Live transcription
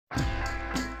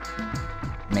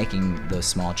making those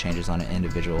small changes on an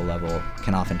individual level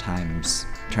can oftentimes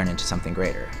turn into something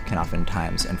greater, can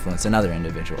oftentimes influence another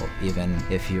individual, even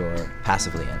if you're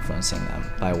passively influencing them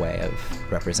by way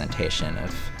of representation,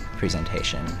 of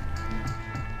presentation.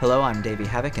 Hello, I'm Davey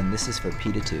Havok, and this is for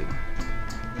P2.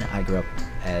 I grew up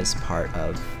as part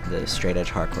of the straight edge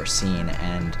hardcore scene,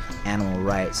 and animal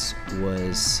rights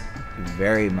was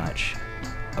very much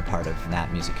a part of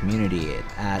that music community.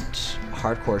 At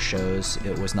hardcore shows,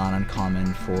 it was not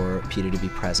uncommon for PETA to be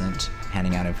present,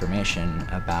 handing out information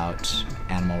about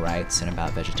animal rights and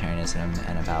about vegetarianism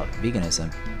and about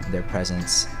veganism. Their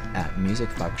presence at music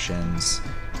functions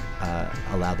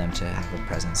allowed them to have a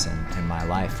presence in my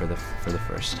life for the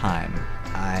first time.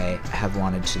 I have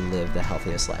wanted to live the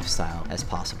healthiest lifestyle as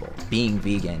possible. Being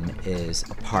vegan is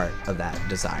a part of that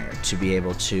desire, to be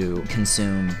able to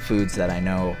consume foods that I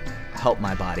know help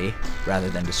my body rather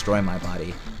than destroy my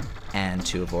body, and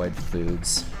to avoid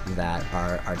foods that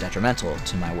are detrimental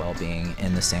to my well-being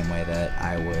in the same way that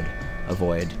I would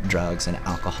avoid drugs and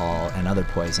alcohol and other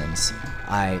poisons.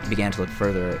 I began to look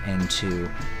further into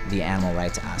the animal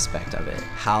rights aspect of it,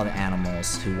 how the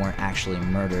animals who weren't actually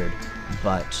murdered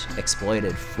but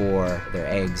exploited for their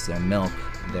eggs, their milk,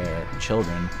 their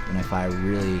children. And if I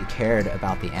really cared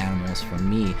about the animals for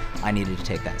me, I needed to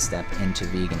take that step into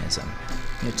veganism.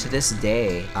 To this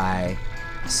day, I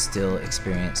still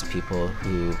experience people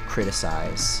who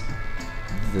criticize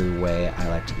the way I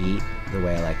like to eat, the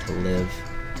way I like to live.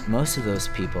 Most of those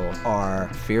people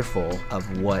are fearful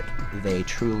of what they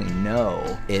truly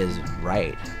know is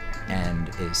right and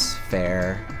is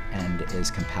fair and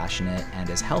is compassionate and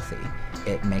is healthy.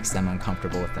 It makes them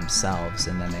uncomfortable with themselves,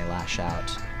 and then they lash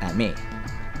out at me.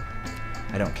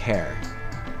 I don't care.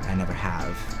 I never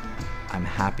have. I'm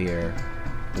happier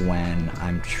when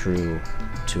I'm true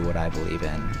to what I believe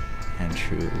in and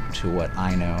true to what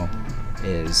I know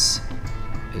is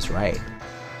right.